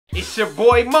It's your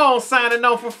boy Mo signing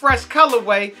on for Fresh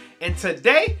Colorway, and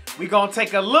today we gonna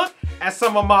take a look at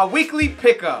some of my weekly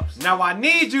pickups. Now I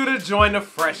need you to join the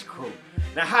Fresh Crew.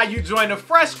 Now how you join the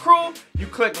Fresh Crew? You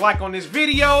click like on this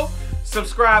video,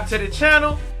 subscribe to the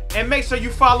channel, and make sure you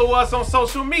follow us on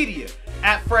social media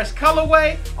at Fresh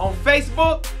Colorway on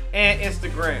Facebook and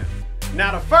Instagram.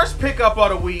 Now the first pickup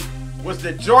of the week was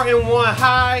the Jordan 1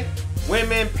 High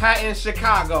Women Patent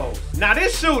Chicago. Now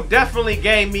this shoe definitely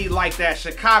gave me like that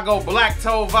Chicago black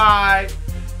toe vibe,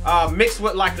 mixed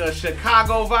with like a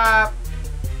Chicago vibe.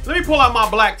 Let me pull out my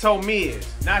black toe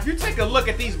mids. Now if you take a look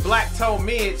at these black toe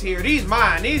mids here, these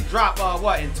dropped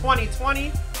what, in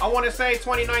 2020? I want to say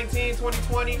 2019,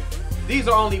 2020. These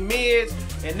are only mids,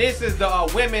 and this is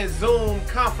the women's Zoom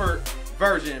Comfort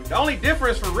version. The only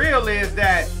difference for real is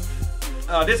that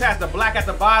this has the black at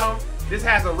the bottom, this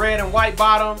has a red and white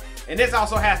bottom, and this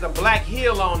also has the black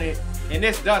heel on it, and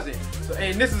this doesn't. So,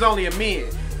 and this is only a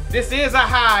mid. This is a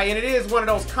high, and it is one of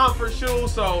those comfort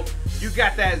shoes, so you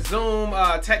got that Zoom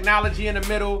technology in the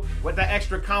middle with the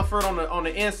extra comfort on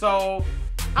the insole.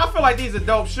 I feel like these are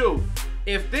dope shoes.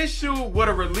 If this shoe would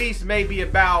have released maybe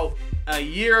about a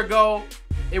year ago,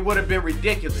 it would have been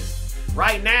ridiculous.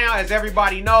 Right now, as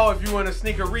everybody know, if you're in a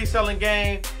sneaker reselling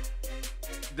game,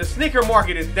 the sneaker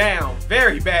market is down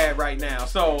very bad right now.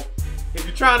 So if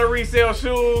you're trying to resell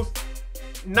shoes,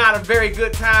 not a very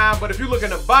good time. But if you're looking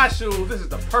to buy shoes, this is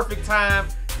the perfect time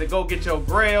to go get your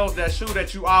grails, that shoe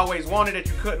that you always wanted that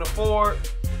you couldn't afford.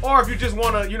 Or if you just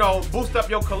want to, you know, boost up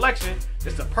your collection,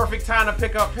 it's the perfect time to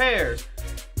pick up pairs.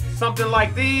 Something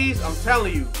like these, I'm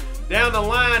telling you, down the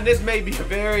line, this may be a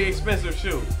very expensive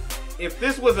shoe. If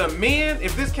this was a men,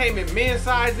 if this came in men's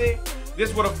sizing,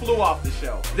 this would have flew off the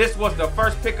shelf. This was the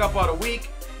first pickup of the week.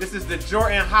 This is the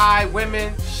Jordan High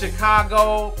Women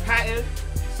Chicago Patent.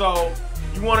 So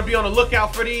you want to be on the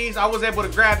lookout for these. I was able to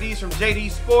grab these from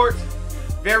JD Sports.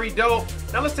 Very dope.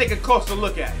 Now let's take a closer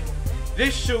look at it.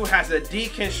 This shoe has a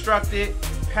deconstructed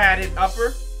padded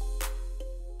upper,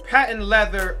 patent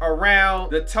leather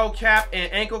around the toe cap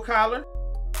and ankle collar,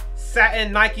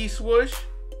 satin Nike swoosh,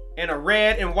 and a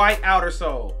red and white outer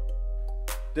sole.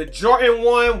 The Jordan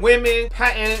 1 Women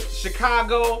Patent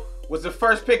Chicago was the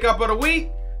first pickup of the week.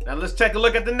 Now let's take a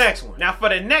look at the next one. Now for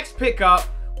the next pickup,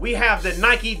 we have the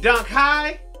Nike Dunk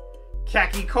High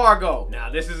Khaki Cargo. Now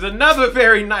this is another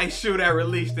very nice shoe that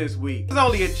released this week. It's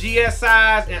only a GS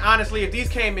size, and honestly, if these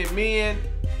came in men,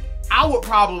 I would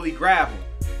probably grab them.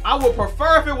 I would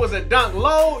prefer if it was a Dunk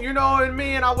Low, you know what I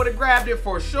mean? I would have grabbed it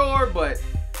for sure, but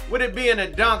with it being a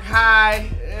Dunk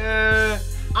High,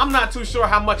 I'm not too sure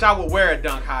how much I would wear a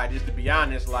Dunk High, just to be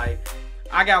honest. Like,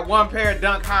 I got one pair of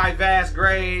Dunk High Vast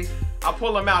Grays. I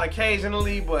pull them out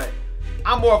occasionally, but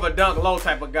I'm more of a Dunk Low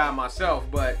type of guy myself.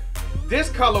 But this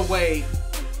colorway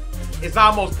is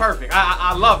almost perfect.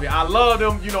 I love it. I love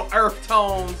them, you know, earth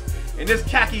tones. And this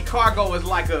khaki cargo is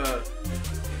like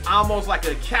almost like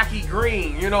a khaki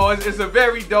green. You know, it's a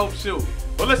very dope shoe.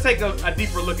 But let's take a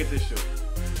deeper look at this shoe.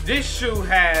 This shoe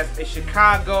has a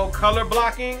Chicago color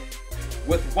blocking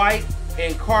with white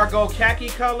and cargo khaki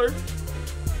color,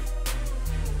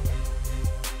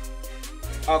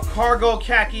 a cargo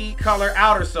khaki color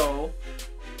outer sole,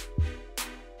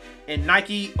 and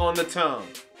Nike on the tongue.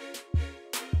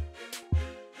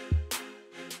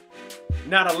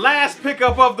 Now the last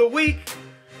pickup of the week,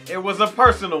 it was a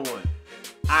personal one.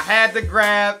 I had to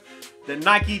grab the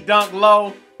Nike Dunk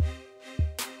Low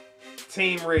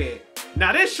Team Red.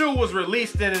 Now this shoe was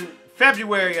released in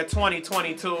February of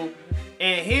 2022,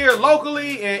 and here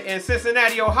locally in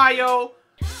Cincinnati, Ohio,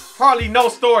 hardly no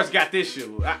stores got this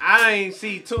shoe. I ain't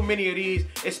see too many of these,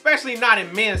 especially not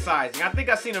in men's sizing. I think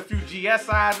I've seen a few GS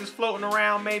sizes floating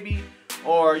around maybe,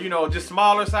 or you know, just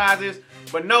smaller sizes,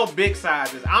 but no big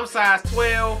sizes. I'm size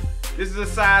 12, this is a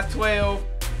size 12.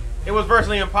 It was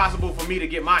virtually impossible for me to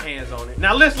get my hands on it.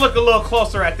 Now let's look a little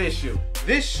closer at this shoe.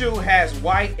 This shoe has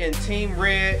white and Team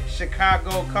Red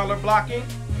Chicago color blocking,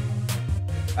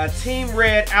 a Team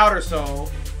Red outer sole,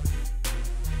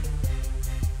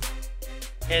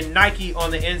 and Nike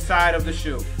on the inside of the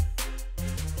shoe.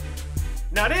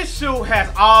 Now this shoe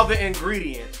has all the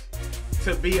ingredients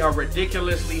to be a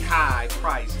ridiculously high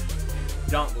priced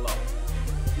Dunk Low.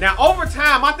 Now over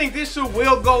time, I think this shoe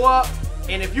will go up,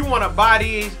 and if you want to buy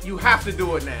these, you have to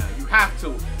do it now. You have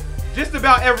to. Just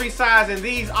about every size, and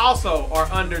these also are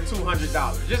under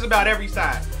 $200. Just about every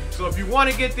size. So if you want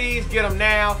to get these, get them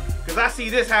now, because I see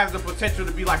this has the potential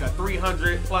to be like a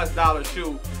 $300+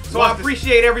 shoe. So I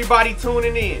appreciate everybody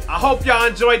tuning in. I hope y'all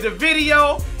enjoyed the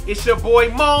video. It's your boy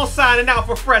Mo signing out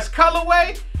for Fresh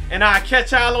Colorway, and I'll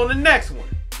catch y'all on the next one.